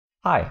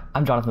Hi,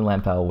 I'm Jonathan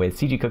Lampel with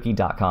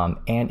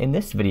CGCookie.com, and in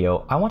this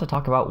video, I want to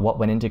talk about what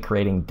went into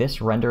creating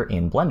this render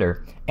in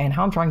Blender and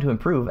how I'm trying to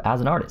improve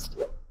as an artist.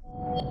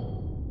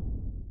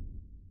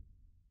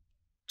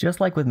 Just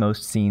like with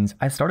most scenes,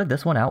 I started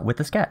this one out with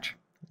a sketch.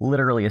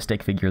 Literally a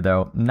stick figure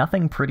though,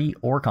 nothing pretty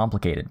or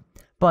complicated,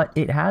 but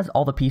it has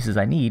all the pieces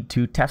I need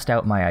to test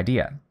out my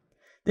idea.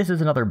 This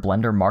is another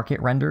Blender market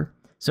render,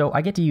 so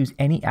I get to use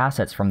any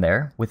assets from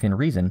there, within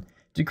reason,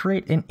 to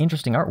create an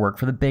interesting artwork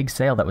for the big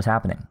sale that was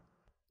happening.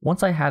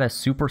 Once I had a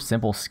super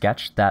simple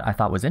sketch that I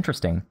thought was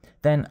interesting,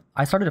 then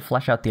I started to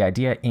flesh out the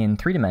idea in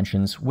 3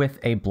 dimensions with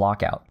a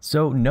block out.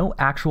 So no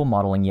actual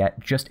modeling yet,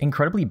 just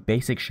incredibly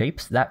basic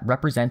shapes that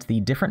represent the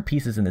different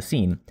pieces in the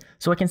scene,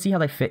 so I can see how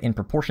they fit in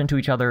proportion to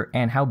each other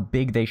and how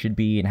big they should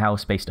be and how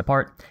spaced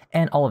apart,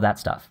 and all of that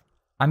stuff.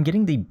 I'm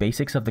getting the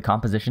basics of the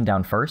composition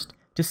down first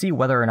to see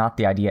whether or not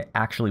the idea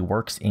actually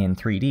works in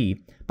 3D,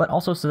 but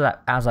also so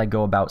that as I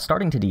go about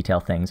starting to detail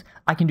things,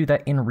 I can do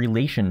that in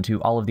relation to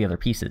all of the other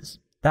pieces.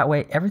 That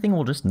way, everything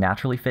will just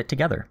naturally fit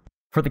together.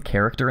 For the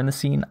character in the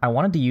scene, I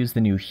wanted to use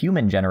the new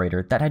human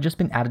generator that had just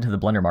been added to the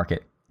Blender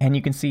market. And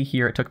you can see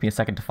here, it took me a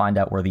second to find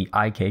out where the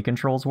IK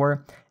controls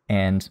were,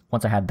 and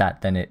once I had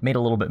that, then it made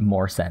a little bit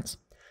more sense.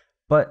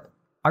 But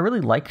I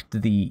really liked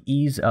the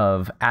ease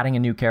of adding a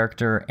new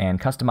character and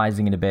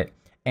customizing it a bit,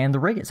 and the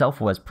rig itself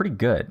was pretty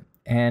good,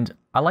 and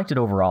I liked it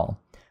overall.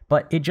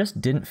 But it just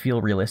didn't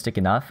feel realistic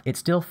enough. It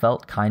still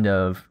felt kind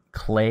of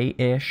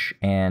clay-ish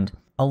and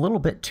a little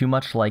bit too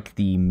much like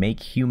the Make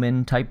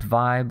Human type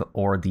vibe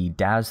or the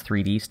Daz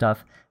 3D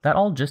stuff. That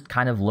all just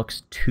kind of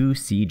looks too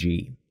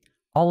CG.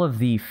 All of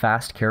the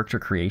fast character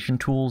creation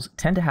tools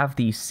tend to have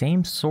the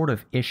same sort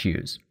of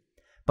issues,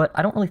 but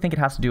I don't really think it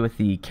has to do with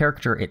the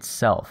character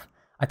itself.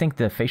 I think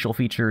the facial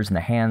features and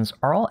the hands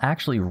are all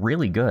actually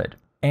really good.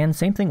 And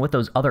same thing with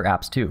those other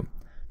apps too.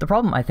 The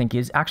problem I think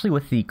is actually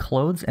with the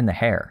clothes and the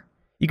hair.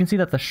 You can see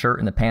that the shirt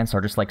and the pants are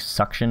just like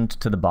suctioned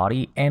to the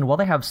body, and while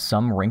they have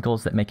some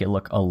wrinkles that make it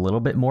look a little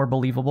bit more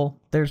believable,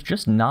 there's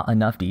just not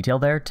enough detail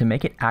there to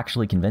make it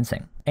actually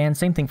convincing. And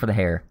same thing for the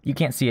hair. You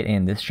can't see it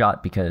in this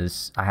shot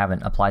because I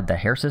haven't applied the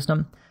hair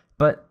system,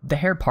 but the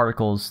hair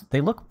particles,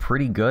 they look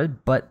pretty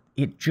good, but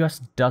it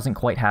just doesn't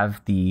quite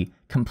have the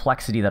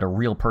complexity that a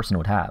real person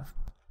would have.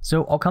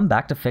 So I'll come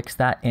back to fix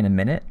that in a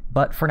minute,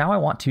 but for now I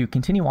want to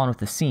continue on with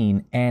the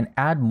scene and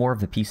add more of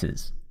the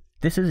pieces.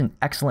 This is an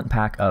excellent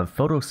pack of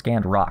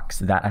photo-scanned rocks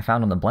that I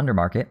found on the Blender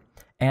market,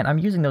 and I'm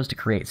using those to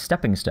create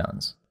stepping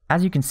stones.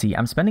 As you can see,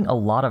 I'm spending a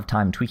lot of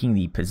time tweaking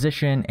the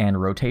position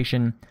and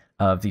rotation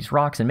of these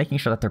rocks and making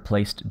sure that they're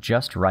placed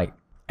just right.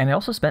 And I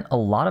also spent a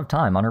lot of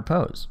time on her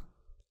pose.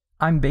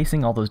 I'm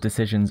basing all those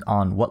decisions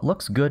on what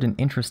looks good and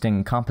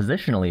interesting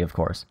compositionally, of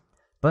course,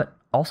 but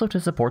also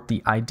to support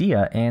the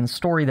idea and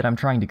story that I'm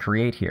trying to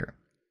create here.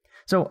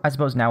 So I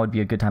suppose now would be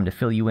a good time to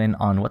fill you in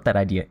on what that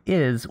idea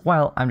is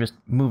while I'm just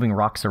moving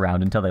rocks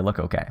around until they look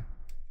okay.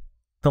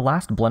 The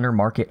last Blender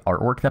market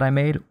artwork that I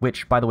made,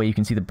 which by the way you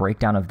can see the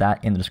breakdown of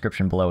that in the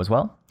description below as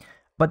well,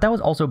 but that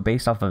was also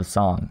based off of a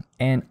song,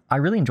 and I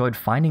really enjoyed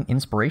finding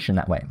inspiration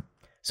that way.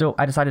 So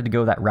I decided to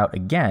go that route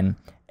again,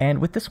 and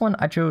with this one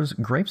I chose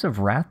Grapes of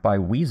Wrath by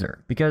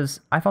Weezer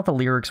because I thought the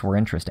lyrics were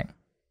interesting.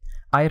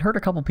 I had heard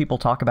a couple people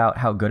talk about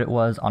how good it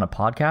was on a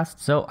podcast,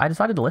 so I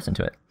decided to listen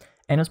to it.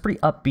 And it was pretty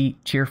upbeat,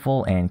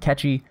 cheerful, and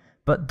catchy,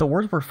 but the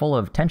words were full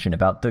of tension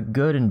about the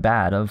good and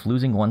bad of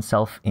losing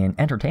oneself in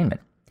entertainment.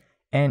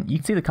 And you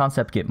can see the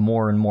concept get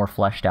more and more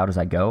fleshed out as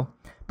I go,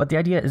 but the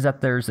idea is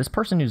that there's this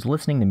person who's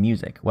listening to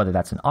music, whether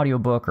that's an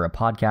audiobook or a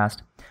podcast,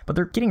 but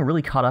they're getting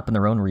really caught up in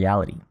their own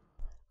reality.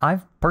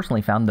 I've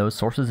personally found those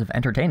sources of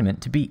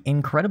entertainment to be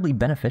incredibly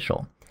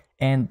beneficial,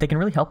 and they can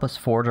really help us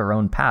forge our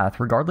own path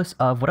regardless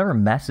of whatever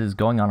mess is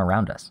going on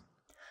around us.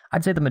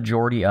 I'd say the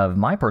majority of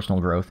my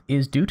personal growth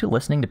is due to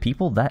listening to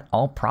people that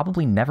I'll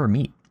probably never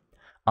meet.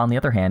 On the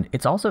other hand,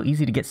 it's also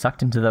easy to get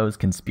sucked into those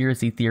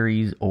conspiracy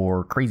theories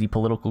or crazy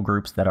political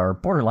groups that are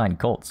borderline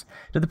cults,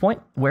 to the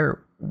point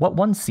where what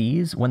one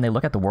sees when they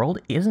look at the world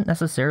isn't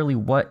necessarily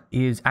what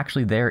is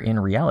actually there in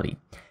reality,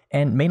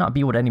 and may not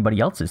be what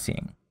anybody else is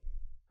seeing.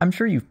 I'm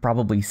sure you've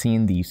probably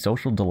seen the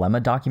Social Dilemma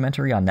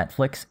documentary on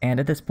Netflix, and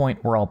at this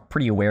point we're all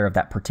pretty aware of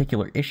that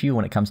particular issue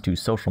when it comes to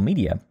social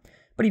media.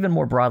 But even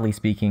more broadly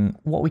speaking,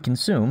 what we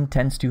consume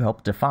tends to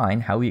help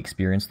define how we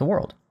experience the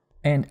world.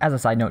 And as a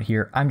side note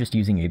here, I'm just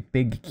using a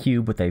big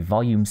cube with a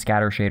volume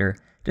scatter shader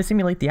to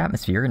simulate the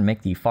atmosphere and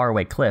make the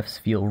faraway cliffs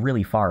feel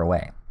really far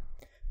away.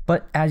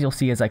 But as you'll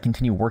see as I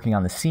continue working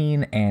on the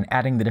scene and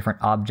adding the different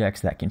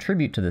objects that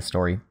contribute to this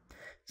story,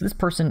 so this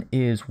person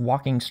is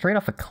walking straight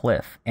off a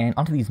cliff and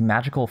onto these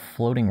magical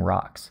floating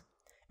rocks.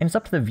 And it's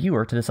up to the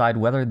viewer to decide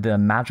whether the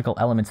magical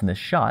elements in this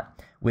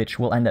shot, which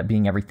will end up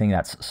being everything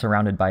that's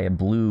surrounded by a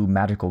blue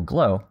magical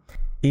glow,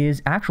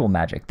 is actual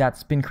magic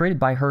that's been created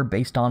by her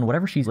based on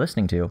whatever she's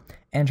listening to,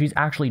 and she's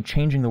actually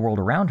changing the world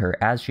around her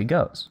as she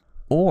goes.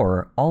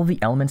 Or all the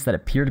elements that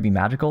appear to be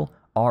magical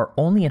are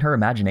only in her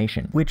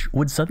imagination, which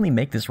would suddenly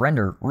make this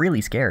render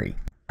really scary.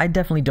 I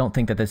definitely don't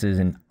think that this is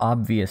an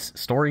obvious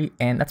story,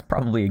 and that's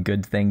probably a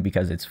good thing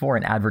because it's for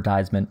an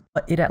advertisement,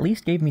 but it at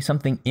least gave me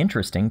something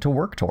interesting to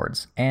work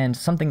towards, and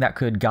something that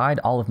could guide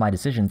all of my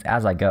decisions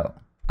as I go.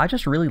 I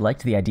just really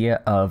liked the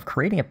idea of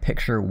creating a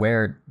picture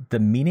where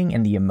the meaning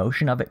and the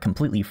emotion of it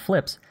completely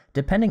flips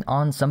depending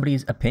on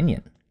somebody's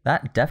opinion.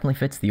 That definitely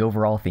fits the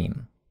overall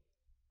theme.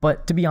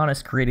 But to be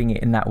honest, creating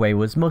it in that way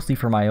was mostly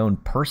for my own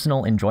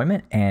personal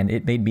enjoyment, and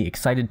it made me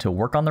excited to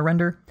work on the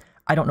render.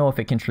 I don't know if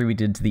it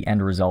contributed to the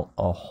end result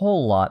a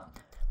whole lot,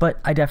 but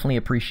I definitely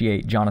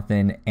appreciate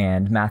Jonathan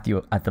and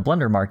Matthew at the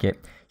Blender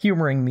Market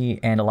humoring me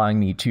and allowing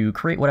me to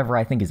create whatever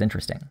I think is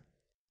interesting.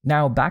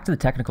 Now back to the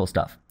technical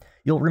stuff.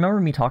 You'll remember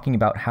me talking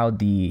about how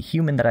the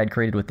human that I'd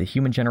created with the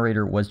human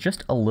generator was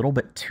just a little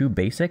bit too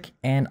basic,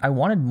 and I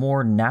wanted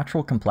more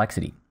natural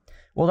complexity.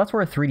 Well, that's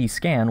where a 3D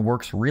scan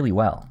works really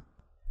well.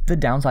 The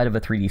downside of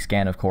a 3D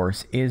scan, of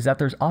course, is that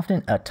there's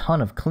often a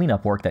ton of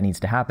cleanup work that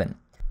needs to happen.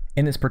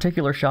 In this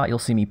particular shot, you'll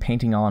see me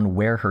painting on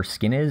where her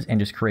skin is and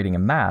just creating a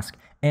mask,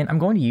 and I'm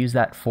going to use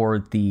that for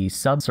the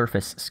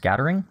subsurface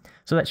scattering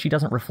so that she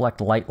doesn't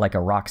reflect light like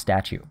a rock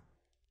statue.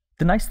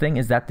 The nice thing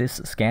is that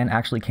this scan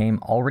actually came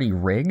already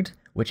rigged,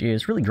 which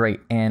is really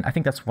great, and I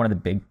think that's one of the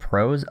big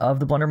pros of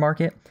the Blender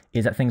Market,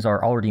 is that things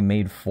are already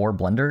made for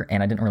Blender,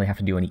 and I didn't really have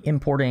to do any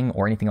importing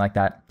or anything like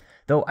that.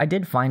 Though I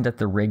did find that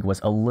the rig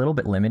was a little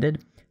bit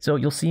limited, so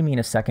you'll see me in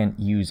a second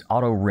use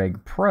Auto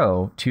Rig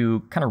Pro to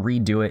kind of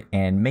redo it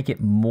and make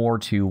it more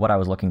to what I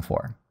was looking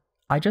for.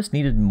 I just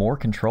needed more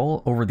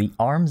control over the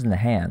arms and the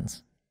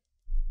hands.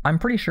 I'm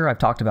pretty sure I've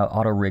talked about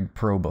Auto Rig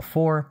Pro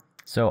before,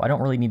 so I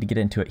don't really need to get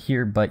into it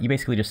here, but you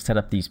basically just set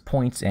up these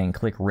points and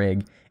click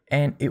rig,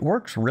 and it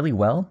works really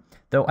well,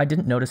 though I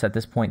didn't notice at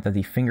this point that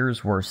the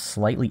fingers were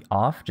slightly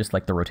off, just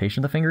like the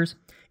rotation of the fingers.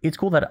 It's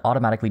cool that it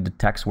automatically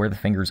detects where the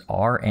fingers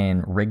are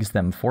and rigs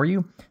them for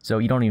you, so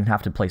you don't even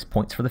have to place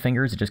points for the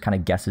fingers, it just kind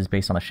of guesses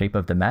based on the shape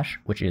of the mesh,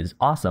 which is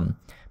awesome.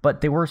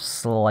 But they were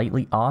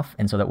slightly off,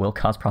 and so that will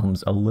cause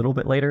problems a little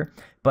bit later,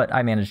 but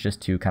I managed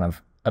just to kind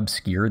of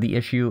obscure the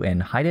issue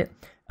and hide it,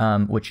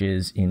 which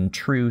is in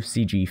true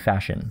CG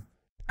fashion.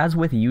 As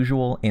with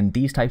usual in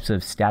these types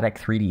of static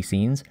 3D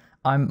scenes,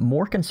 I'm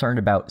more concerned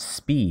about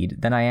speed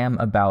than I am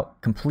about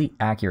complete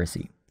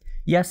accuracy.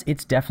 Yes,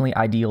 it's definitely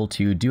ideal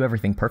to do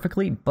everything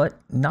perfectly, but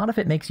not if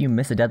it makes you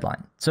miss a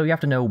deadline. So you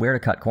have to know where to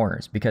cut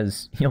corners,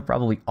 because you'll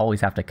probably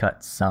always have to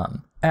cut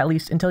some. At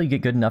least until you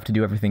get good enough to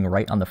do everything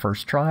right on the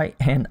first try,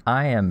 and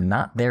I am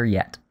not there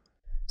yet.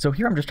 So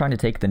here I'm just trying to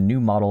take the new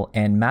model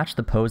and match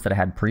the pose that I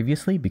had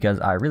previously, because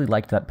I really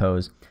liked that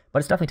pose, but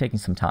it's definitely taking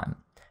some time.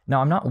 Now,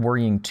 I'm not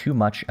worrying too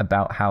much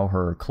about how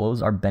her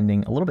clothes are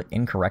bending a little bit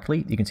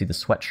incorrectly. You can see the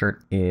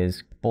sweatshirt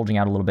is bulging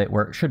out a little bit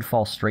where it should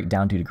fall straight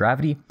down due to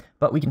gravity,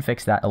 but we can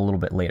fix that a little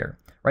bit later.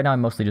 Right now,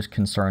 I'm mostly just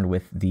concerned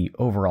with the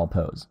overall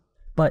pose.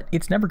 But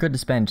it's never good to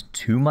spend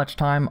too much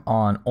time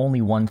on only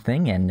one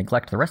thing and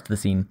neglect the rest of the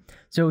scene,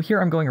 so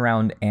here I'm going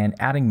around and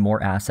adding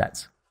more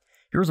assets.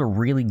 Here's a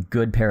really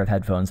good pair of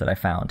headphones that I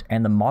found,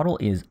 and the model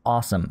is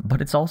awesome,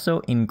 but it's also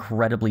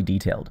incredibly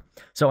detailed.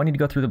 So I need to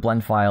go through the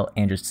blend file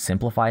and just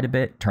simplify it a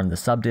bit, turn the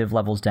subdiv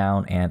levels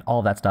down and all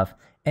of that stuff,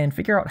 and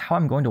figure out how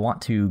I'm going to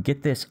want to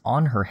get this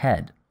on her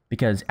head,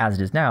 because as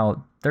it is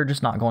now, they're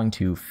just not going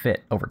to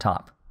fit over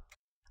top.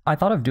 I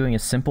thought of doing a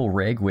simple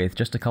rig with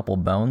just a couple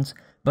bones,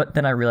 but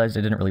then I realized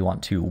I didn't really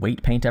want to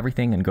weight paint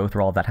everything and go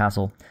through all of that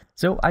hassle,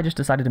 so I just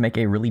decided to make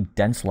a really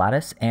dense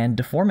lattice and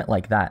deform it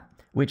like that,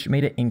 which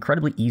made it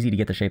incredibly easy to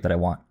get the shape that I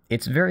want.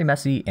 It's very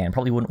messy and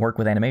probably wouldn't work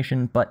with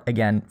animation, but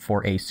again,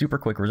 for a super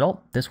quick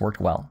result, this worked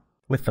well.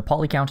 With the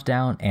poly count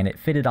down and it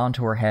fitted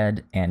onto her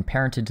head and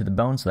parented to the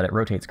bone so that it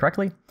rotates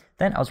correctly,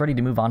 then I was ready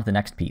to move on to the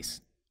next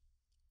piece.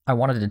 I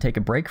wanted to take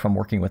a break from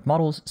working with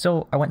models,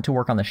 so I went to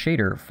work on the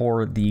shader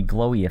for the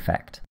glowy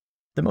effect.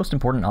 The most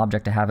important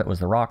object to have it was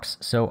the rocks,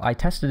 so I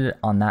tested it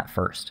on that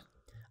first.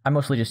 I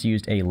mostly just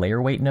used a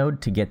layer weight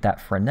node to get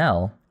that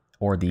Fresnel,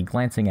 or the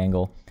glancing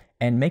angle,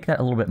 and make that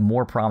a little bit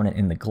more prominent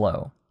in the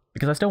glow,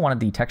 because I still wanted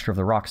the texture of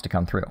the rocks to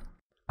come through.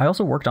 I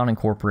also worked on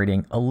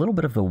incorporating a little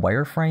bit of the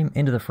wireframe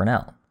into the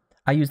Fresnel.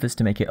 I used this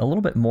to make it a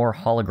little bit more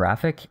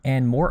holographic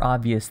and more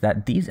obvious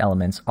that these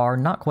elements are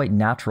not quite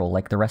natural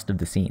like the rest of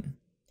the scene.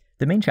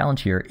 The main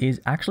challenge here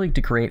is actually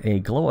to create a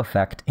glow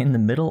effect in the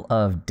middle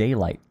of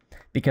daylight,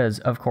 because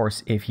of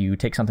course if you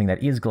take something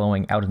that is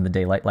glowing out in the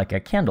daylight like a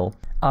candle,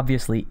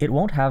 obviously it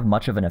won't have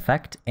much of an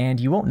effect and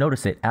you won't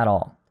notice it at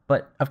all.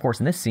 But of course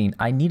in this scene,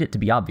 I need it to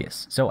be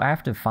obvious, so I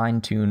have to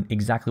fine-tune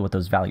exactly what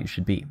those values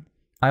should be.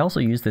 I also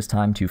used this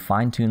time to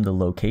fine-tune the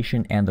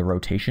location and the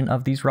rotation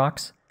of these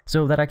rocks,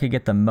 so that I could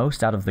get the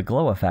most out of the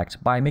glow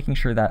effect by making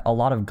sure that a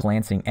lot of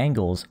glancing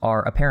angles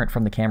are apparent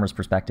from the camera's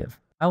perspective.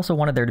 I also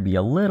wanted there to be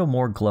a little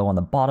more glow on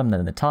the bottom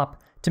than the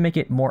top to make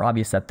it more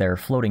obvious that they're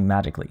floating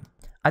magically.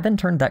 I then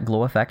turned that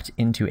glow effect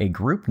into a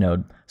group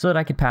node so that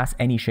I could pass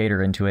any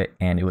shader into it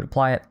and it would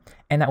apply it,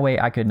 and that way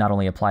I could not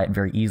only apply it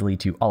very easily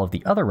to all of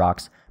the other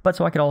rocks, but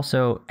so I could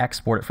also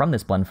export it from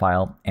this blend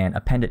file and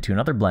append it to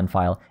another blend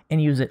file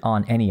and use it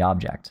on any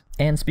object.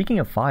 And speaking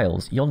of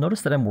files, you'll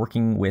notice that I'm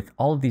working with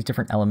all of these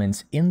different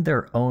elements in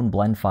their own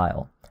blend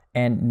file.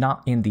 and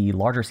not in the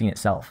larger scene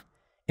itself.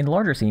 In the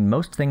larger scene,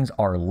 most things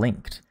are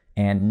linked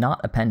and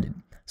not appended,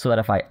 so that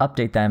if I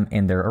update them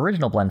in their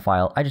original blend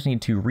file, I just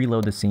need to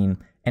reload the scene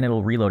and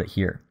it'll reload it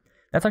here.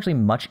 That's actually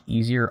much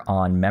easier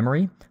on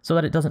memory so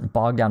that it doesn't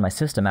bog down my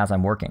system as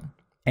I'm working.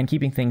 And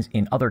keeping things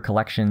in other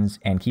collections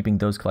and keeping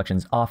those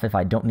collections off if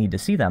I don't need to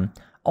see them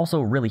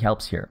also really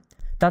helps here.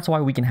 That's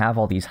why we can have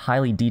all these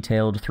highly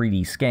detailed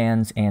 3D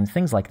scans and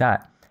things like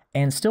that,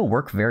 and still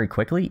work very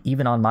quickly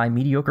even on my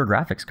mediocre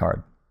graphics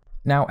card.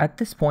 Now at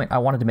this point I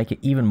wanted to make it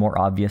even more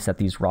obvious that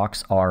these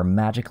rocks are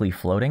magically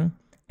floating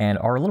and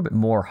are a little bit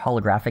more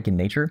holographic in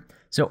nature,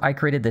 so I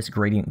created this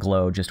gradient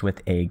glow just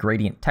with a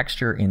gradient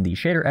texture in the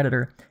shader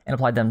editor and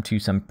applied them to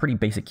some pretty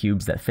basic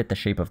cubes that fit the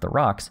shape of the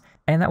rocks,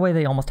 and that way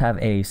they almost have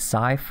a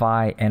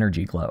sci-fi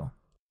energy glow.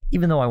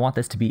 Even though I want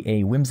this to be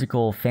a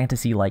whimsical,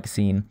 fantasy-like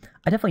scene,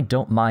 I definitely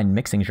don't mind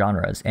mixing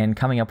genres and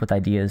coming up with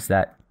ideas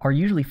that are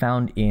usually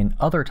found in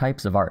other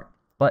types of art,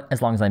 but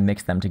as long as I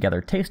mix them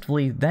together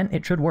tastefully, then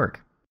it should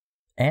work.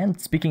 And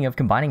speaking of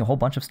combining a whole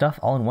bunch of stuff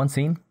all in one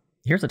scene,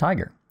 here's a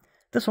tiger.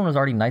 This one was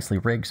already nicely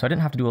rigged, so I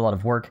didn't have to do a lot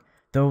of work,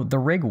 though the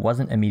rig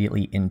wasn't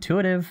immediately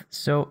intuitive,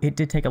 so it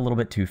did take a little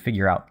bit to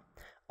figure out.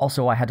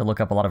 Also, I had to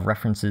look up a lot of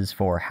references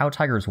for how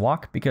tigers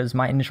walk because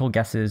my initial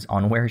guesses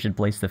on where he should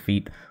place the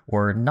feet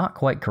were not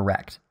quite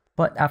correct.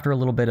 But after a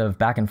little bit of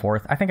back and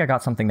forth, I think I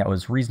got something that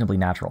was reasonably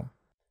natural.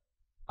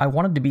 I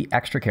wanted to be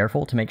extra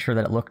careful to make sure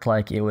that it looked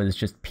like it was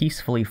just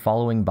peacefully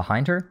following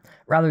behind her,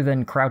 rather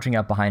than crouching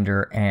up behind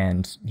her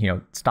and,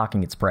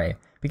 stalking its prey,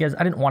 because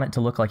I didn't want it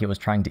to look like it was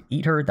trying to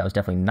eat her. That was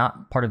definitely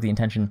not part of the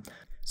intention.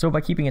 So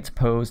by keeping its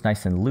pose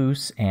nice and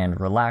loose and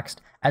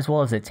relaxed, as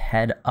well as its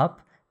head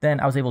up, then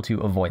I was able to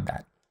avoid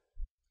that.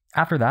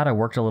 After that, I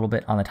worked a little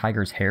bit on the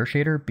tiger's hair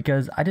shader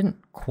because I didn't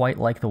quite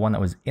like the one that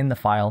was in the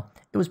file.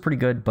 It was pretty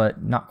good,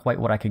 but not quite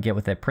what I could get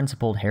with a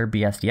principled hair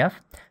BSDF,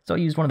 so I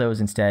used one of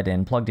those instead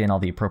and plugged in all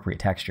the appropriate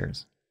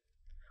textures.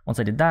 Once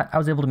I did that, I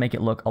was able to make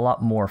it look a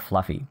lot more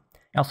fluffy.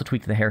 I also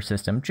tweaked the hair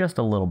system just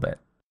a little bit.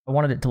 I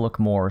wanted it to look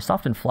more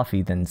soft and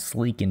fluffy than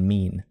sleek and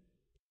mean.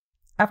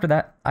 After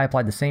that, I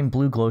applied the same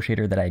blue glow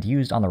shader that I'd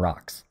used on the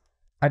rocks.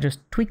 I just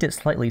tweaked it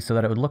slightly so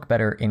that it would look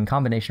better in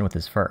combination with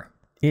his fur.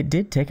 It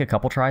did take a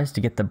couple tries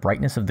to get the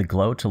brightness of the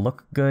glow to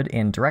look good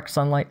in direct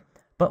sunlight,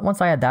 but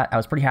once I had that, I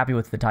was pretty happy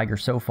with the tiger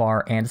so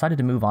far and decided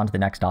to move on to the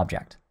next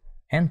object.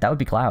 And that would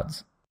be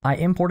clouds. I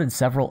imported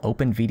several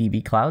open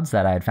VDB clouds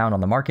that I had found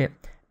on the market,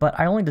 but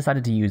I only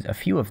decided to use a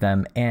few of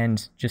them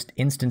and just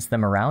instance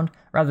them around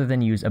rather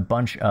than use a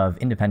bunch of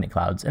independent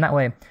clouds, and that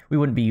way we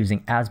wouldn't be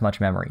using as much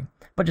memory.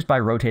 But just by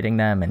rotating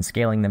them and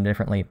scaling them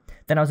differently,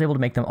 then I was able to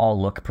make them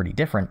all look pretty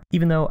different,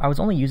 even though I was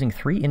only using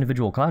 3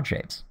 individual cloud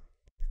shapes.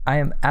 I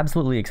am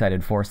absolutely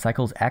excited for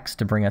Cycles X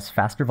to bring us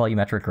faster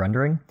volumetric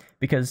rendering,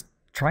 because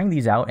trying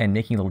these out and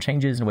making little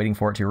changes and waiting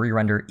for it to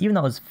re-render, even though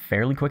it was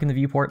fairly quick in the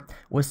viewport,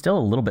 was still a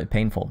little bit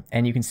painful.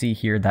 And you can see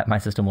here that my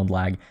system will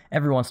lag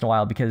every once in a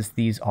while because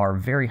these are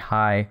very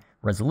high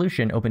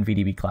resolution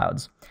OpenVDB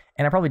clouds.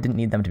 And I probably didn't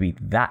need them to be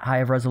that high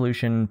of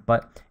resolution,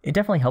 but it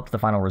definitely helped the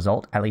final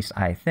result, at least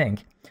I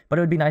think. But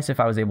it would be nice if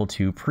I was able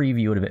to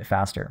preview it a bit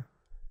faster.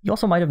 You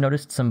also might have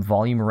noticed some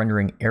volume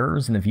rendering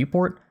errors in the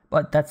viewport,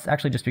 but that's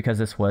actually just because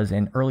this was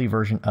an early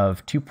version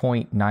of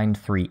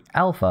 2.93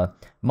 alpha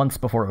months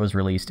before it was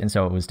released, and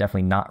so it was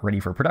definitely not ready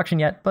for production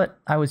yet, but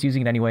I was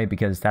using it anyway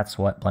because that's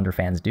what Blender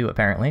fans do,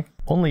 apparently.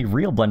 Only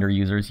real Blender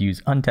users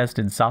use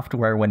untested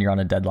software when you're on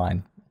a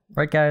deadline.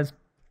 Right, guys?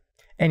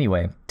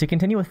 Anyway, to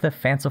continue with the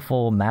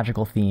fanciful,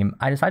 magical theme,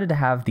 I decided to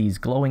have these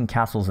glowing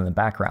castles in the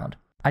background.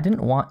 I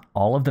didn't want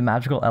all of the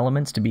magical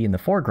elements to be in the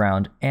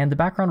foreground, and the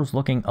background was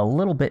looking a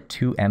little bit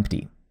too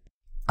empty.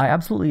 I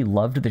absolutely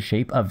loved the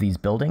shape of these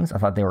buildings. I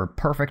thought they were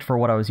perfect for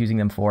what I was using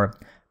them for,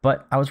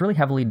 but I was really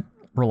heavily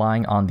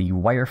relying on the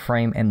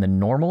wireframe and the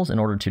normals in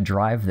order to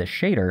drive the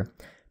shader.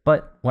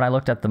 But when I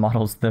looked at the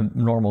models, the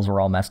normals were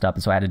all messed up,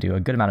 and so I had to do a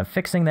good amount of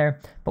fixing there.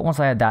 But once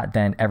I had that,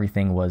 then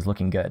everything was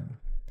looking good.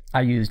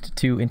 I used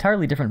 2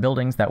 entirely different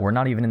buildings that were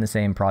not even in the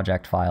same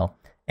project file,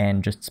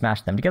 and just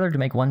smashed them together to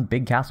make one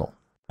big castle.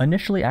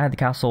 Initially, I had the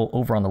castle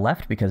over on the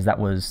left because that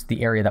was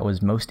the area that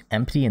was most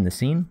empty in the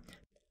scene.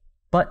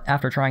 But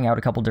after trying out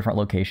a couple different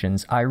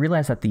locations, I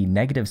realized that the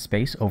negative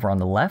space over on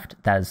the left,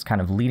 that is kind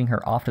of leading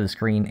her off to the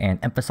screen and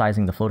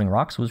emphasizing the floating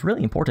rocks, was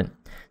really important.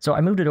 So I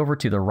moved it over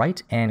to the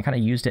right and kind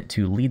of used it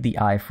to lead the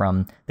eye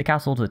from the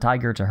castle to the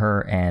tiger to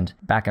her and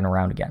back and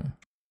around again.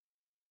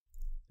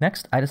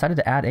 Next, I decided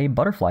to add a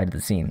butterfly to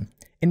the scene.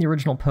 In the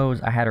original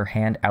pose, I had her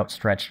hand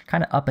outstretched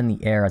kind of up in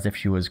the air as if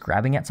she was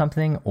grabbing at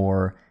something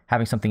or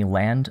having something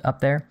land up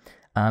there.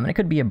 And it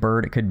could be a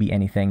bird, it could be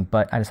anything,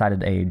 but I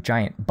decided a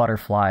giant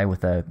butterfly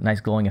with a nice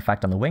glowing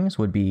effect on the wings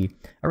would be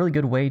a really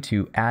good way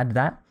to add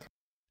that.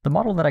 The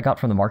model that I got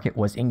from the market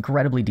was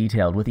incredibly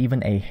detailed with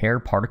even a hair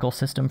particle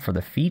system for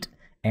the feet,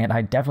 and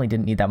I definitely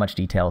didn't need that much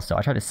detail, so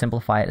I tried to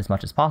simplify it as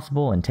much as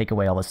possible and take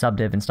away all the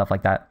subdiv and stuff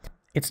like that.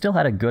 It still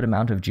had a good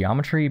amount of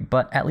geometry,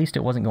 but at least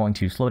it wasn't going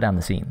to slow down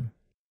the scene.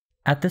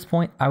 At this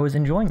point, I was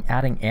enjoying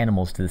adding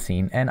animals to the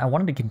scene, and I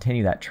wanted to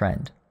continue that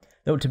trend.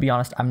 Though to be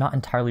honest, I'm not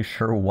entirely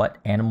sure what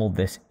animal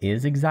this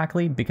is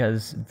exactly,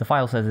 because the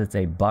file says it's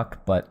a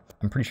buck, but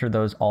I'm pretty sure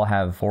those all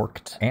have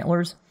forked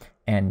antlers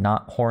and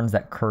not horns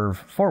that curve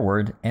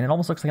forward, and it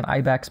almost looks like an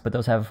ibex, but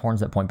those have horns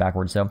that point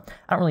backwards, so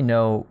I don't really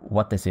know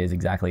what this is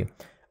exactly.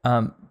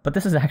 But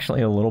this is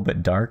actually a little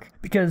bit dark,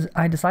 because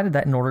I decided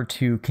that in order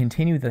to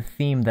continue the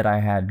theme that I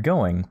had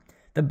going,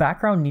 the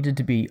background needed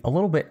to be a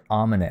little bit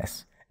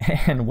ominous.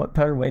 And what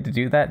better way to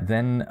do that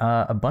than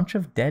a bunch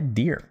of dead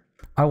deer?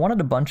 I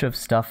wanted a bunch of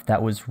stuff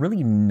that was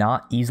really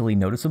not easily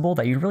noticeable,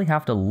 that you'd really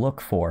have to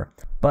look for,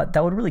 but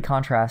that would really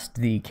contrast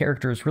the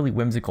character's really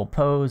whimsical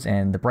pose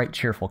and the bright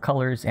cheerful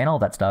colors and all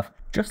that stuff,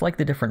 just like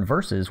the different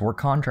verses were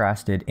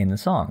contrasted in the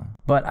song.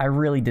 But I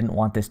really didn't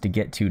want this to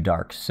get too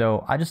dark,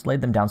 so I just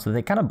laid them down so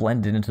they kind of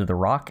blended into the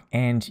rock,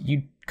 and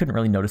you couldn't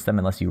really notice them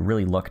unless you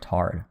really looked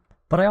hard.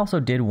 But I also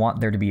did want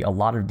there to be a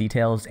lot of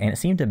details, and it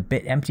seemed a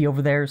bit empty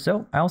over there,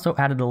 so I also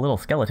added a little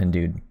skeleton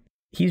dude.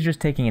 He's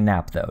just taking a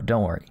nap though,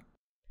 don't worry.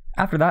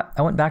 After that,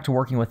 I went back to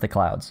working with the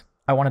clouds.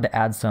 I wanted to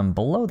add some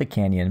below the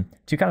canyon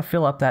to kind of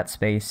fill up that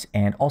space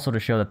and also to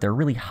show that they're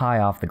really high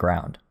off the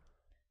ground.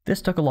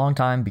 This took a long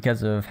time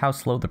because of how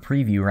slow the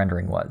preview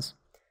rendering was.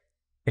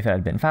 If it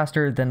had been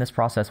faster, then this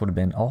process would have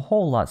been a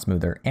whole lot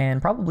smoother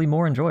and probably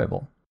more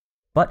enjoyable.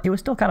 But it was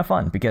still kind of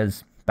fun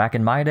because back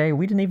in my day,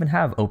 we didn't even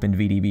have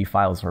OpenVDB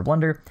files for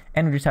Blender,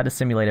 and we just had to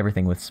simulate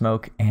everything with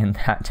smoke, and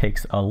that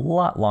takes a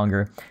lot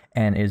longer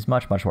and is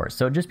much, much worse.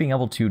 So just being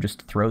able to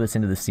just throw this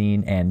into the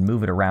scene and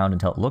move it around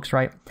until it looks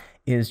right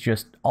is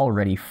just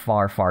already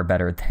far, far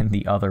better than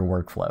the other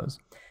workflows.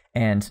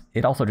 And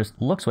it also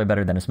just looks way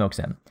better than a smoke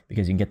sim,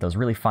 because you can get those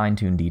really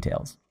fine-tuned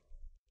details.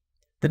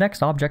 The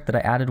next object that I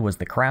added was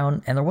the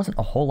crown, and there wasn't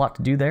a whole lot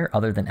to do there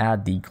other than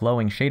add the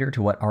glowing shader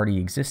to what already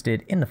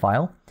existed in the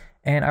file.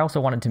 And I also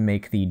wanted to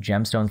make the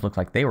gemstones look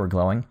like they were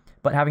glowing,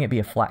 but having it be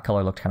a flat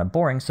color looked kind of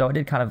boring, so I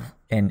did kind of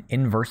an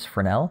inverse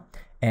Fresnel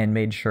and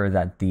made sure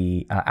that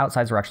the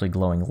outsides were actually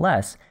glowing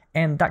less,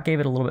 and that gave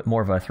it a little bit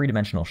more of a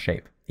three-dimensional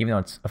shape. Even though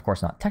it's of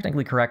course not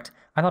technically correct,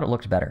 I thought it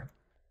looked better.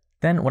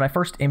 Then when I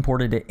first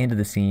imported it into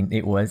the scene,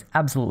 it was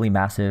absolutely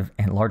massive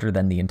and larger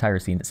than the entire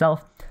scene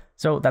itself,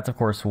 so that's of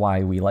course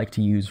why we like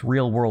to use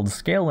real-world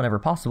scale whenever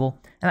possible,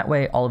 and that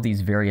way all of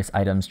these various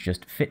items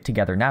just fit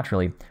together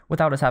naturally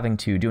without us having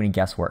to do any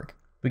guesswork.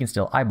 We can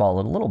still eyeball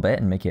it a little bit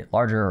and make it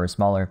larger or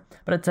smaller,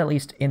 but it's at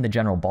least in the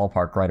general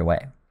ballpark right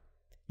away.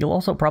 You'll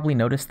also probably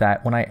notice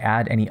that when I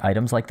add any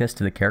items like this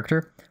to the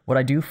character, what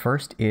I do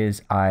first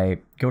is I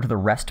go to the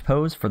rest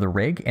pose for the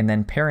rig and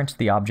then parent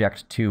the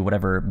object to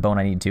whatever bone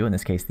I need to, in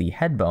this case the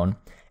head bone,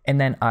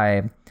 and then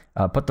I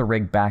put the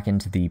rig back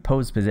into the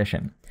pose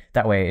position.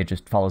 That way it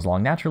just follows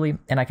along naturally,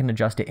 and I can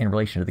adjust it in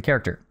relation to the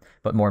character.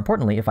 But more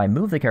importantly, if I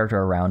move the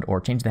character around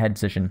or change the head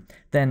position,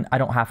 then I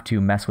don't have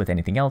to mess with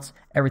anything else,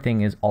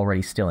 everything is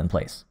already still in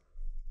place.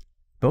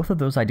 Both of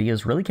those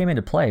ideas really came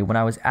into play when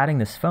I was adding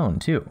this phone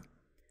too.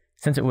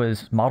 Since it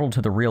was modeled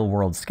to the real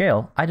world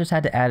scale, I just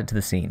had to add it to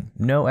the scene,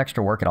 no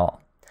extra work at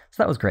all.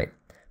 So that was great.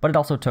 But it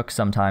also took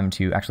some time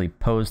to actually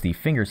pose the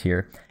fingers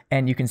here,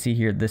 and you can see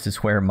here this is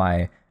where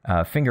my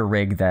finger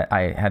rig that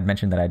I had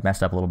mentioned that I'd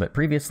messed up a little bit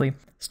previously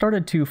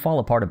started to fall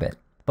apart a bit.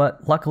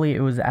 But luckily it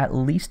was at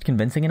least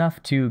convincing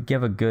enough to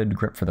give a good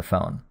grip for the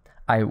phone.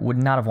 I would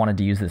not have wanted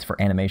to use this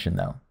for animation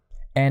though.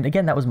 And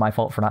again, that was my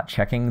fault for not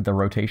checking the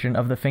rotation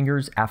of the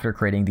fingers after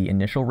creating the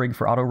initial rig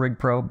for AutoRig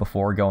Pro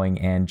before going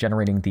and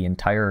generating the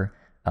entire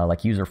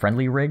like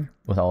user-friendly rig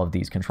with all of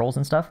these controls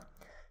and stuff.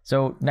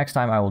 So next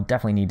time I will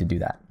definitely need to do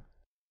that.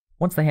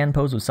 Once the hand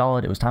pose was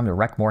solid, it was time to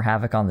wreak more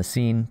havoc on the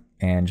scene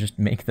and just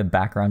make the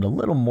background a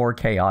little more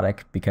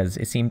chaotic because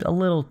it seemed a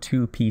little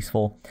too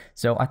peaceful.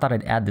 So I thought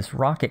I'd add this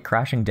rocket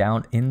crashing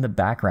down in the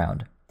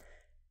background.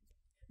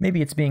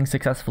 Maybe it's being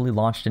successfully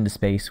launched into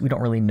space, we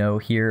don't really know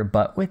here,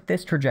 but with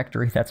this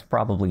trajectory, that's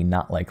probably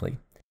not likely.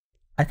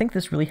 I think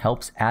this really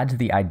helps add to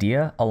the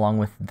idea, along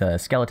with the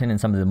skeleton and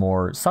some of the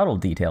more subtle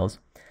details,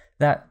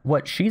 that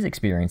what she's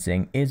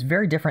experiencing is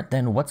very different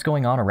than what's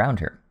going on around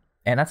her.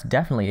 And that's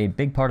definitely a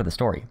big part of the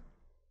story.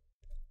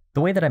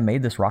 The way that I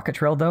made this rocket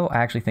trail, though, I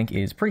actually think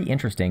is pretty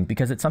interesting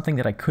because it's something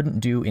that I couldn't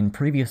do in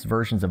previous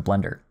versions of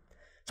Blender.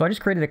 So I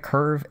just created a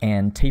curve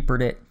and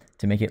tapered it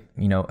to make it,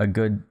 a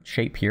good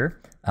shape here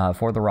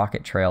for the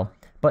rocket trail.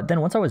 But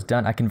then once I was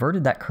done, I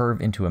converted that curve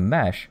into a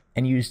mesh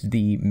and used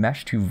the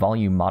mesh to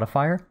volume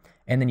modifier,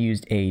 and then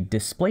used a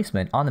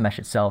displacement on the mesh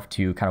itself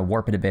to kind of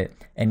warp it a bit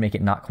and make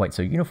it not quite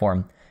so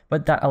uniform.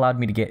 But that allowed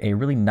me to get a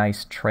really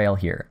nice trail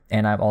here.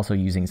 And I'm also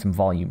using some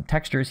volume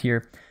textures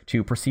here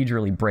to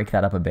procedurally break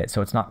that up a bit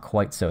so it's not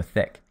quite so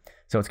thick.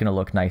 So it's going to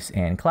look nice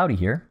and cloudy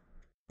here,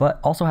 but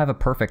also have a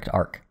perfect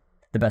arc.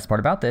 The best part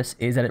about this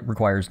is that it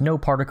requires no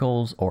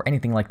particles or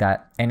anything like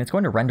that, and it's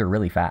going to render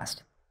really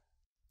fast.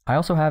 I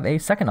also have a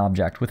second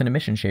object with an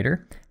emission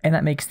shader, and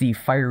that makes the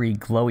fiery,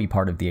 glowy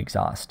part of the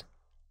exhaust.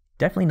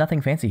 Definitely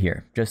nothing fancy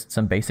here, just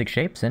some basic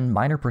shapes and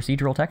minor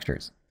procedural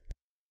textures.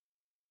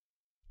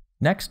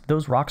 Next,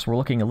 those rocks were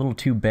looking a little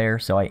too bare,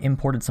 so I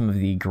imported some of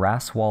the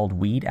grass-walled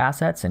weed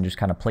assets and just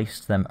kind of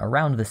placed them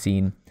around the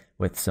scene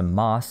with some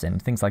moss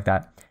and things like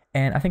that,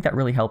 And I think that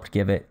really helped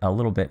give it a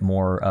little bit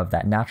more of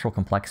that natural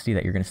complexity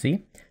that you're going to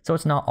see. So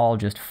it's not all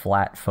just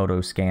flat photo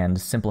scanned,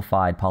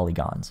 simplified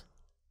polygons.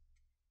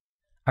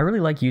 I really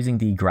like using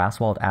the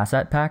Grasswald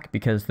asset pack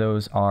because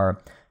those are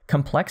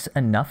complex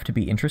enough to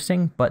be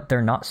interesting, but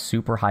they're not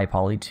super high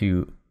poly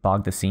to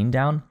bog the scene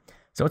down.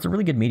 So it's a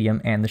really good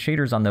medium, and the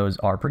shaders on those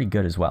are pretty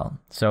good as well.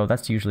 So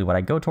that's usually what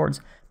I go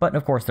towards, but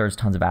of course there's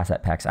tons of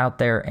asset packs out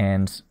there,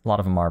 and a lot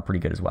of them are pretty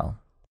good as well.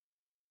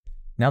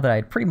 Now that I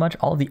had pretty much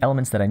all of the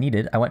elements that I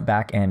needed, I went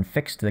back and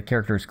fixed the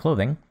character's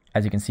clothing.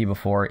 As you can see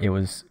before, it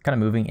was kind of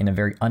moving in a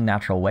very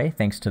unnatural way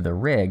thanks to the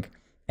rig,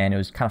 and it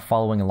was kind of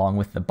following along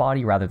with the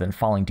body rather than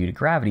falling due to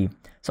gravity.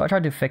 So I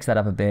tried to fix that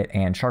up a bit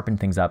and sharpen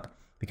things up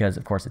because,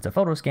 of course, it's a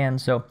photo scan,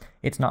 so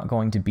it's not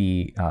going to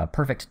be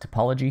perfect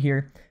topology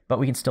here, but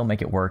we can still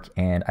make it work.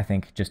 And I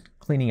think just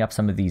cleaning up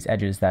some of these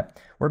edges that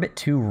were a bit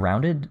too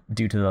rounded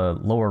due to the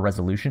lower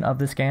resolution of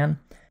the scan,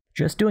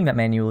 just doing that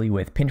manually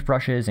with pinch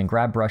brushes and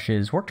grab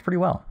brushes worked pretty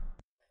well.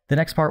 The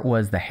next part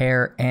was the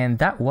hair, and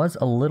that was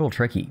a little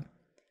tricky.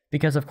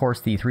 Because of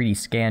course the 3D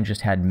scan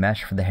just had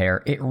mesh for the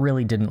hair, it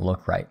really didn't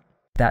look right.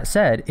 That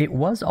said, it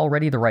was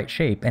already the right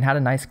shape and had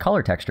a nice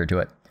color texture to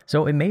it,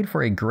 so it made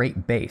for a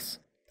great base.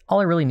 All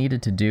I really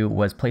needed to do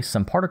was place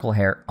some particle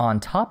hair on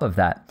top of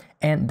that,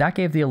 and that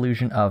gave the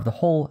illusion of the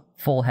whole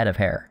full head of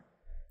hair.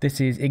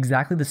 This is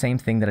exactly the same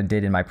thing that I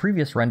did in my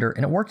previous render,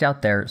 and it worked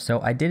out there, so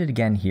I did it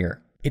again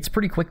here. It's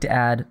pretty quick to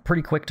add,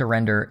 pretty quick to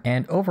render,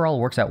 and overall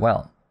works out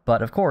well.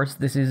 But of course,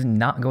 this is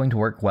not going to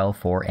work well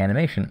for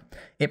animation.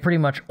 It pretty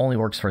much only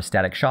works for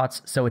static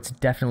shots, so it's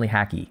definitely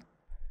hacky.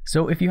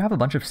 So if you have a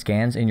bunch of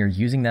scans and you're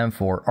using them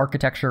for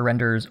architecture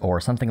renders or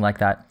something like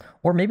that,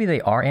 or maybe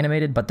they are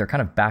animated but they're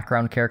kind of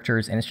background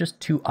characters and it's just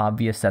too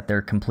obvious that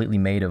they're completely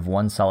made of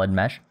one solid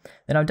mesh,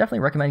 then I would definitely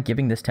recommend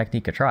giving this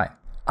technique a try.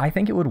 I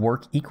think it would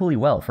work equally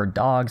well for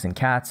dogs and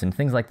cats and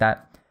things like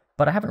that,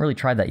 but I haven't really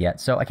tried that yet,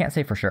 so I can't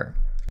say for sure.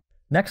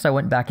 Next, I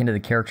went back into the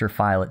character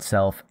file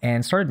itself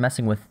and started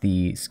messing with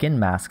the skin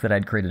mask that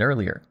I'd created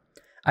earlier.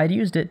 I had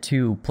used it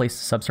to place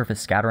subsurface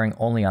scattering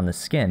only on the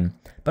skin,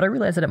 but I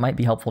realized that it might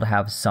be helpful to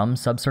have some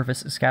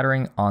subsurface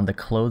scattering on the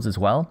clothes as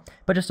well,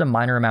 but just a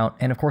minor amount,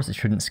 and of course it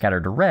shouldn't scatter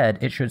to red,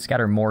 it should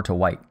scatter more to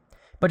white.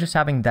 But just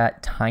having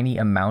that tiny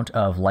amount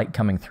of light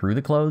coming through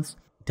the clothes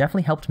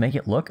definitely helped make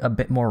it look a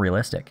bit more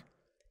realistic.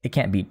 It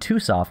can't be too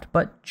soft,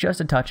 but just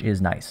a touch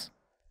is nice.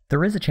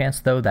 There is a chance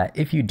though that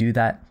if you do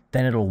that,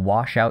 then it'll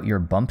wash out your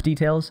bump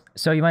details,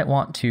 so you might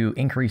want to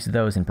increase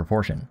those in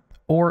proportion.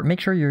 Or make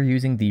sure you're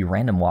using the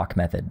random walk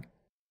method.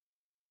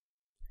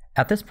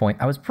 At this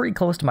point, I was pretty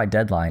close to my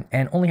deadline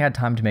and only had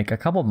time to make a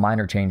couple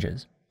minor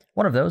changes.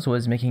 One of those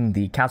was making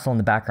the castle in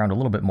the background a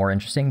little bit more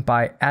interesting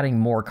by adding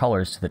more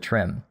colors to the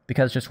trim,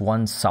 because just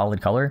one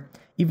solid color,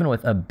 even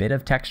with a bit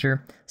of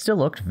texture, still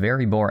looked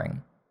very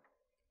boring.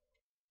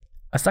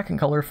 A second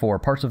color for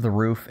parts of the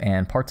roof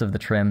and parts of the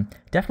trim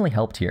definitely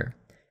helped here.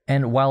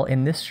 And while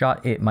in this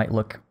shot it might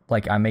look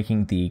like I'm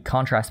making the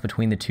contrast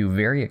between the two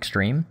very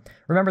extreme,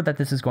 remember that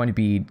this is going to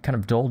be kind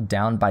of dulled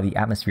down by the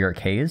atmospheric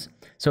haze,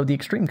 so the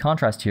extreme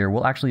contrast here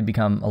will actually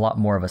become a lot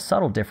more of a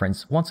subtle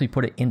difference once we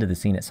put it into the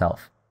scene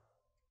itself.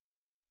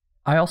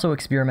 I also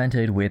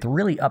experimented with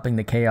really upping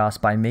the chaos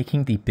by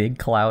making the big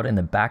cloud in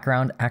the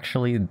background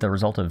actually the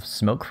result of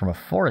smoke from a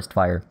forest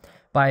fire,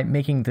 by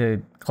making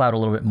the cloud a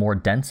little bit more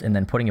dense and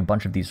then putting a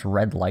bunch of these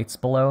red lights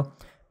below.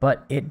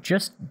 But it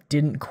just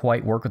didn't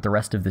quite work with the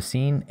rest of the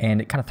scene,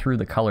 and it kind of threw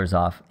the colors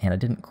off, and I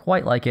didn't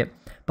quite like it,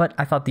 but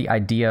I thought the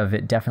idea of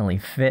it definitely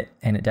fit,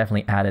 and it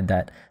definitely added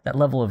that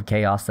level of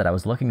chaos that I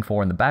was looking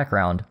for in the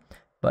background,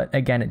 but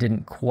again, it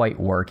didn't quite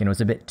work, and it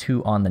was a bit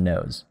too on the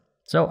nose.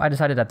 So I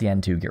decided at the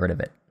end to get rid of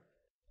it.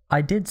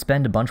 I did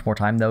spend a bunch more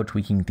time, though,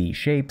 tweaking the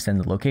shapes and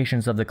the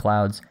locations of the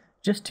clouds,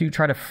 just to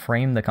try to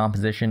frame the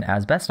composition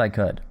as best I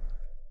could.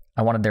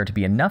 I wanted there to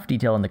be enough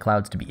detail in the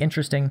clouds to be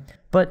interesting,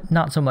 but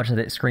not so much that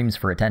it screams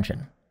for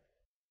attention.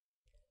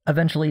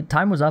 Eventually,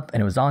 time was up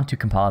and it was on to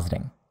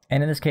compositing,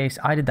 and in this case,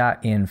 I did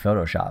that in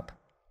Photoshop.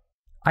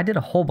 I did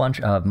a whole bunch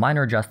of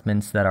minor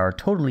adjustments that are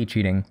totally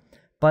cheating,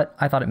 but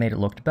I thought it made it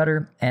look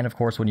better, and of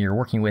course when you're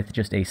working with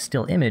just a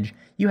still image,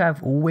 you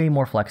have way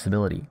more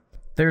flexibility.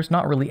 There's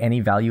not really any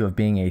value of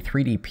being a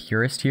 3D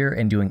purist here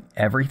and doing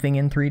everything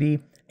in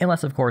 3D,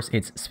 unless of course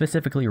it's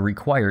specifically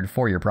required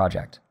for your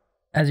project.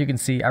 As you can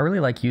see, I really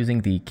like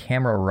using the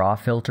camera raw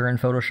filter in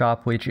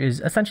Photoshop, which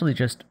is essentially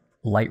just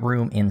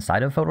Lightroom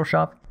inside of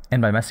Photoshop,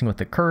 and by messing with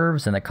the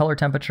curves and the color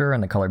temperature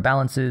and the color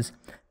balances,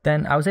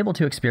 then I was able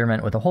to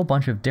experiment with a whole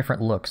bunch of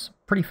different looks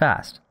pretty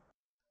fast.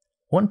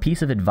 One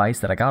piece of advice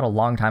that I got a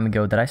long time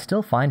ago that I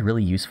still find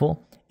really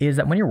useful is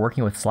that when you're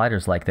working with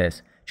sliders like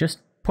this, just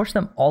push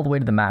them all the way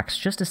to the max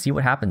just to see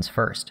what happens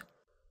first.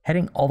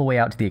 Heading all the way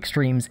out to the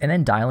extremes and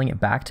then dialing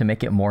it back to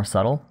make it more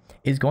subtle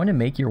is going to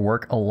make your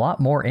work a lot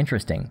more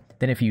interesting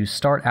than if you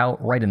start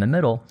out right in the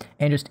middle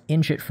and just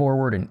inch it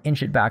forward and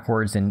inch it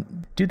backwards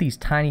and do these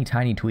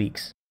tiny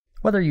tweaks.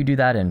 Whether you do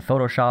that in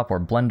Photoshop or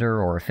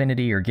Blender or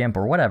Affinity or GIMP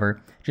or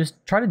whatever, just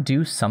try to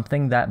do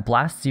something that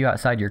blasts you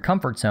outside your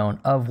comfort zone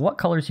of what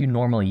colors you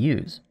normally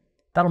use.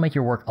 That'll make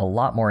your work a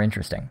lot more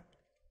interesting.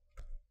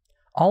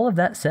 All of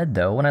that said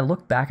though, when I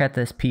look back at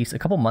this piece a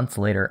couple months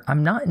later,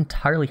 I'm not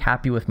entirely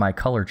happy with my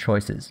color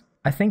choices.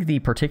 I think the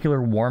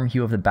particular warm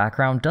hue of the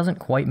background doesn't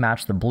quite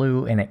match the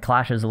blue and it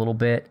clashes a little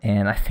bit,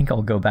 and I think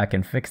I'll go back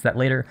and fix that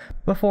later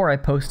before I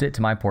post it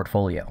to my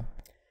portfolio.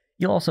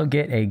 You'll also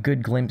get a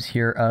good glimpse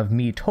here of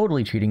me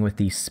totally cheating with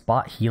the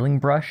spot healing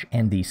brush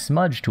and the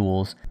smudge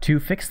tools to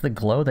fix the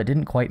glow that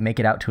didn't quite make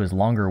it out to his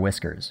longer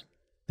whiskers.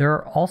 There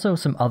are also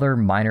some other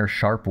minor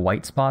sharp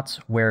white spots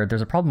where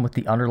there's a problem with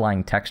the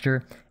underlying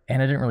texture,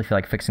 and I didn't really feel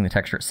like fixing the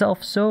texture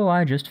itself, so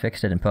I just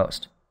fixed it in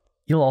post.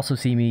 You'll also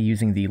see me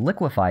using the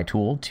liquify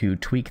tool to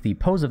tweak the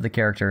pose of the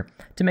character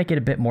to make it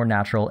a bit more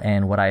natural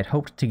and what I had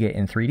hoped to get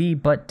in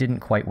 3D but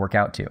didn't quite work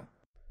out to.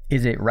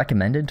 Is it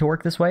recommended to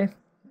work this way?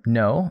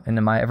 No. And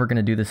am I ever going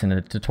to do this in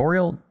a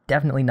tutorial?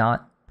 Definitely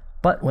not.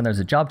 But when there's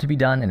a job to be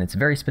done and it's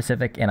very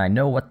specific and I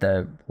know what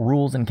the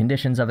rules and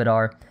conditions of it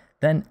are,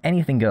 then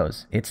anything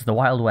goes. It's the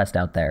Wild West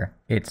out there.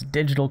 It's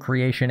digital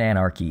creation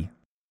anarchy.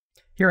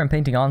 Here I'm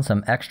painting on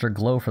some extra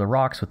glow for the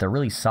rocks with a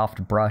really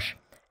soft brush,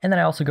 and then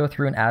I also go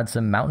through and add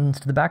some mountains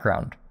to the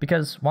background,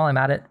 because while I'm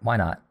at it, why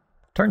not?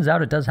 Turns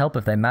out it does help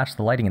if they match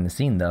the lighting in the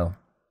scene though.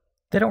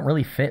 They don't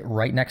really fit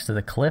right next to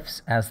the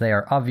cliffs, as they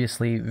are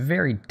obviously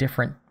very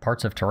different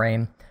parts of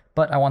terrain,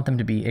 but I want them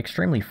to be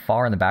extremely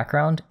far in the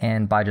background,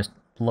 and by just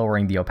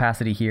lowering the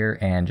opacity here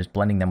and just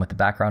blending them with the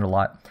background a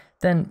lot,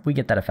 then we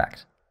get that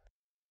effect.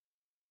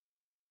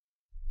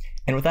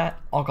 And with that,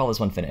 I'll call this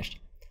one finished.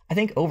 I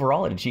think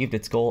overall it achieved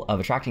its goal of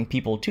attracting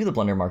people to the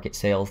Blender Market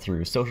sale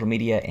through social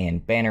media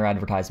and banner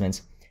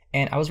advertisements,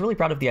 and I was really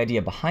proud of the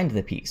idea behind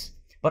the piece,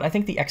 but I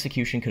think the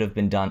execution could have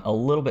been done a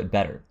little bit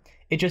better.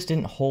 It just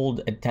didn't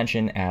hold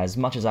attention as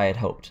much as I had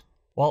hoped.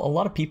 While a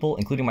lot of people,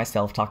 including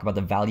myself, talk about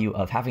the value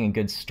of having a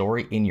good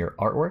story in your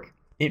artwork,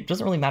 it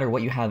doesn't really matter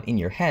what you have in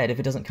your head if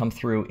it doesn't come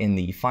through in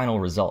the final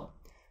result.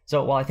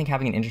 So while I think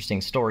having an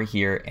interesting story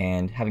here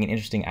and having an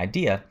interesting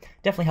idea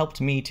definitely helped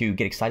me to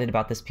get excited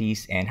about this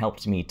piece and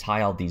helped me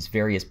tie all these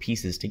various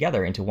pieces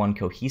together into one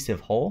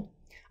cohesive whole,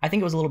 I think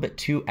it was a little bit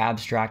too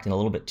abstract and a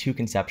little bit too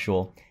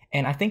conceptual,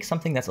 and I think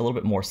something that's a little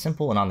bit more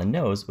simple and on the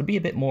nose would be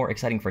a bit more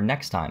exciting for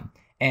next time,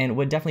 and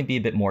would definitely be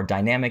a bit more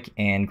dynamic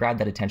and grab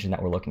that attention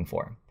that we're looking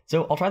for.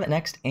 So I'll try that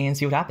next and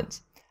see what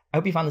happens. I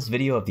hope you found this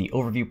video of the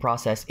overview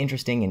process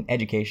interesting and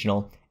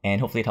educational,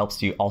 and hopefully it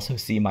helps you also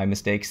see my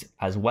mistakes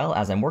as well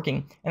as I'm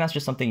working, and that's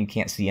just something you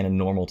can't see in a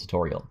normal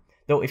tutorial.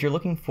 Though if you're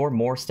looking for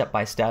more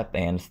step-by-step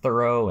and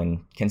thorough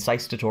and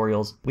concise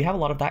tutorials, we have a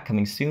lot of that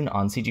coming soon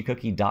on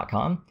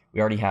cgcookie.com. We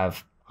already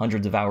have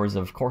hundreds of hours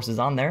of courses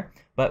on there,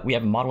 but we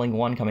have a modeling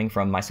one coming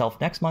from myself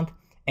next month,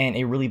 and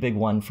a really big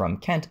one from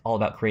Kent all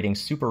about creating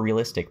super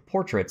realistic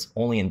portraits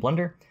only in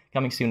Blender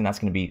coming soon, and that's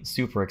going to be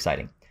super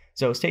exciting.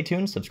 So stay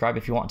tuned, subscribe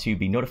if you want to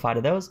be notified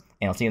of those,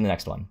 and I'll see you in the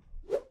next one.